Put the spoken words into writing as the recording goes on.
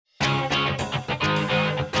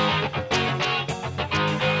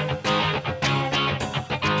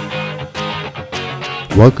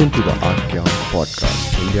Welcome to the Archgyan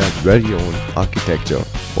Podcast, India's very own architecture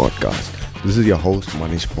podcast. This is your host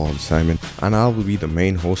Manish Paul Simon, and I will be the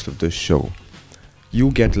main host of this show.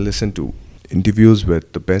 You get to listen to interviews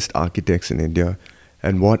with the best architects in India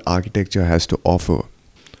and what architecture has to offer.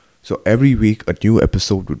 So every week a new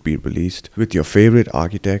episode would be released with your favorite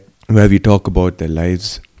architect, where we talk about their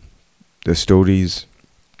lives, their stories,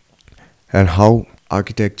 and how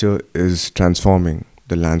architecture is transforming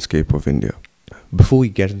the landscape of India. Before we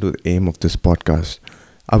get into the aim of this podcast,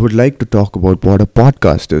 I would like to talk about what a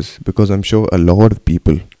podcast is, because I'm sure a lot of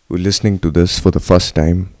people who are listening to this for the first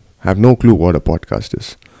time have no clue what a podcast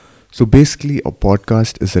is. So basically, a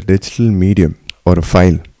podcast is a digital medium or a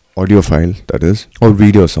file, audio file that is, or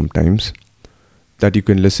video sometimes, that you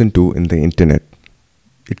can listen to in the internet.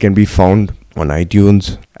 It can be found on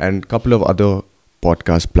iTunes and a couple of other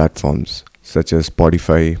podcast platforms such as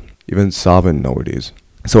Spotify, even Saavn nowadays.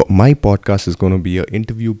 So my podcast is going to be an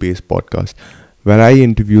interview-based podcast where I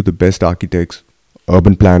interview the best architects,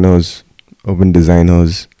 urban planners, urban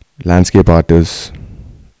designers, landscape artists.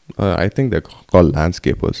 I think they're called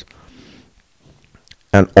landscapers.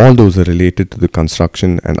 And all those are related to the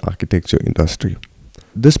construction and architecture industry.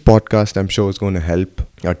 This podcast, I'm sure, is going to help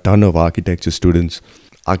a ton of architecture students,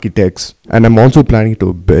 architects, and I'm also planning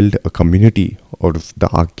to build a community out of the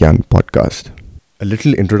Archgyan podcast. A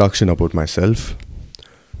little introduction about myself.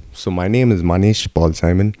 So my name is Manish Paul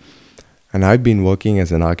Simon, and I've been working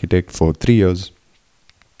as an architect for 3 years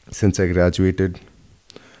since I graduated.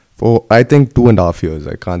 For I think 2.5 years,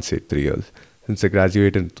 I can't say 3 years, since I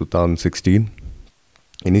graduated in 2016.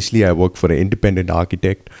 Initially, I worked for an independent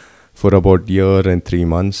architect for about a year and 3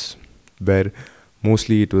 months, where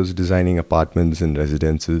mostly it was designing apartments and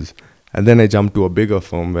residences. And then I jumped to a bigger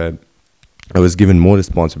firm where I was given more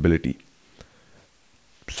responsibility.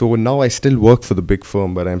 So now I still work for the big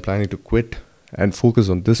firm, but I'm planning to quit and focus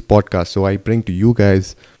on this podcast, so I bring to you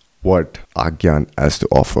guys what Archgyan has to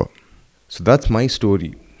offer. So that's my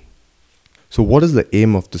story. So what is the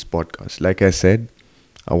aim of this podcast? Like I said,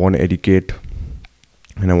 I want to educate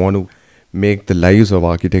and I want to make the lives of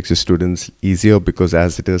architecture students easier, because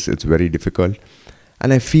as it is, it's very difficult.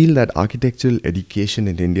 And I feel that architectural education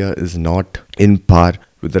in India is not in par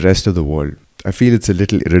with the rest of the world. I feel it's a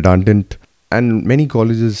little redundant. And many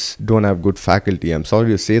colleges don't have good faculty. I'm sorry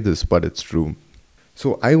to say this, but it's true.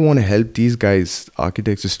 So I want to help these guys,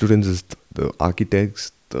 architecture students, the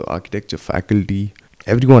architects, the architecture faculty,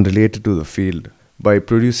 everyone related to the field, by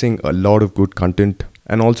producing a lot of good content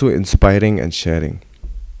and also inspiring and sharing.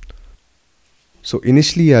 So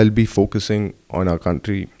initially I'll be focusing on our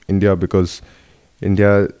country, India, because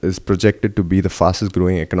India is projected to be the fastest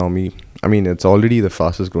growing economy. I mean, it's already the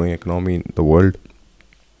fastest growing economy in the world,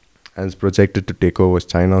 and it's projected to take over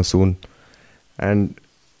China soon. And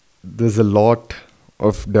there's a lot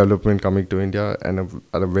of development coming to India, and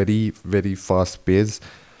at a very, very fast pace.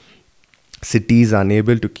 Cities are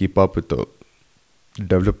unable to keep up with the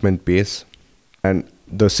development pace, and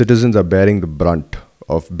the citizens are bearing the brunt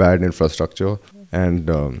of bad infrastructure and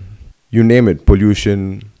you name it,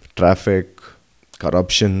 pollution, traffic,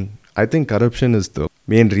 corruption. I think corruption is the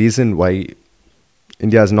main reason why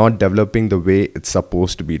India is not developing the way it's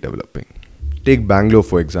supposed to be developing. Take Bangalore,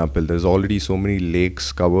 for example. There's already so many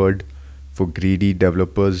lakes covered for greedy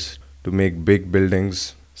developers to make big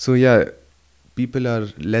buildings. So yeah, people are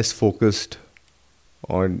less focused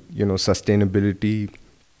on, sustainability,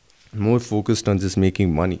 more focused on just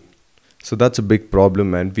making money. So that's a big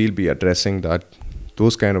problem, and we'll be addressing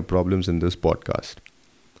those kind of problems in this podcast.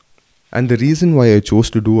 And the reason why I chose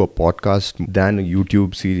to do a podcast than a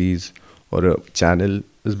YouTube series or a channel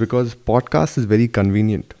is because podcast is very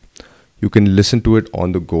convenient. You can listen to it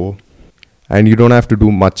on the go, and you don't have to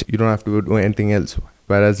do much. You don't have to do anything else.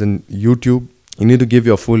 Whereas in YouTube, you need to give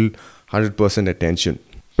your full 100% attention.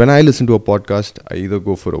 When I listen to a podcast, I either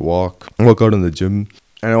go for a walk, work out in the gym,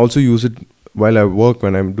 and I also use it while I work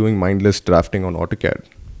when I'm doing mindless drafting on AutoCAD.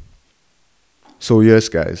 So yes,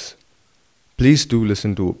 guys, please do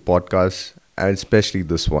listen to podcasts, and especially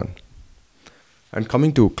this one. And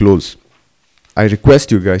coming to a close, I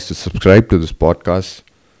request you guys to subscribe to this podcast.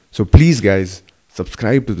 So please, guys,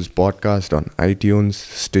 subscribe to this podcast on iTunes,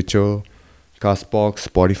 Stitcher, Castbox,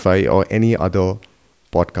 Spotify, or any other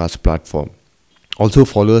podcast platform. Also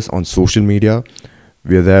follow us on social media.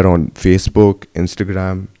 We're there on Facebook,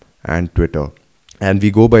 Instagram, and Twitter. And we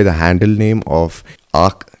go by the handle name of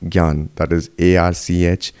Archgyan, that is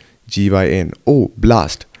ARCHGYN. Oh,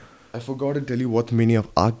 blast! I forgot to tell you what the meaning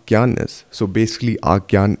of Archgyan is. So basically,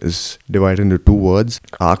 Archgyan is divided into two words.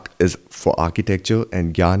 Arch is for architecture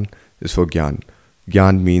and Gyan is for Gyan.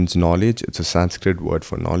 Gyan means knowledge. It's a Sanskrit word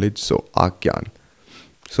for knowledge. So Archgyan.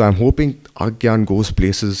 So I'm hoping Agyan goes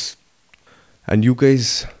places and you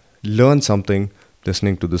guys learn something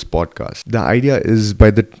listening to this podcast. The idea is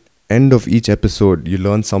by the end of each episode, you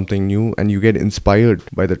learn something new and you get inspired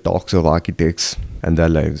by the talks of architects and their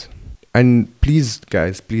lives. And please,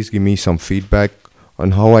 guys, please give me some feedback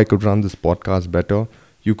on how I could run this podcast better.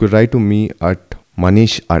 You could write to me at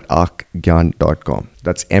manish@arcgyan.com.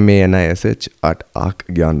 That's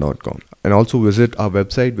manish@arcgyan.com. And also visit our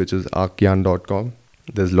website, which is arcgyan.com.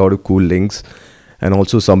 There's a lot of cool links and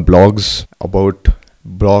also some blogs about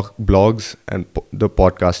blogs and the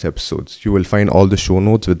podcast episodes. You will find all the show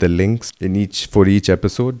notes with the links for each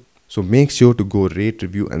episode. So make sure to go rate,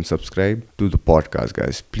 review and subscribe to the podcast,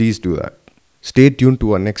 guys. Please do that. Stay tuned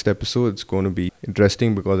to our next episode. It's going to be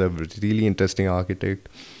interesting because I have a really interesting architect.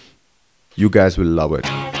 You guys will love it.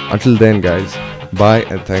 Until then, guys, bye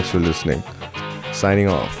and thanks for listening. Signing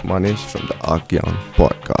off, Manish from the Agyan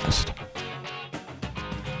podcast.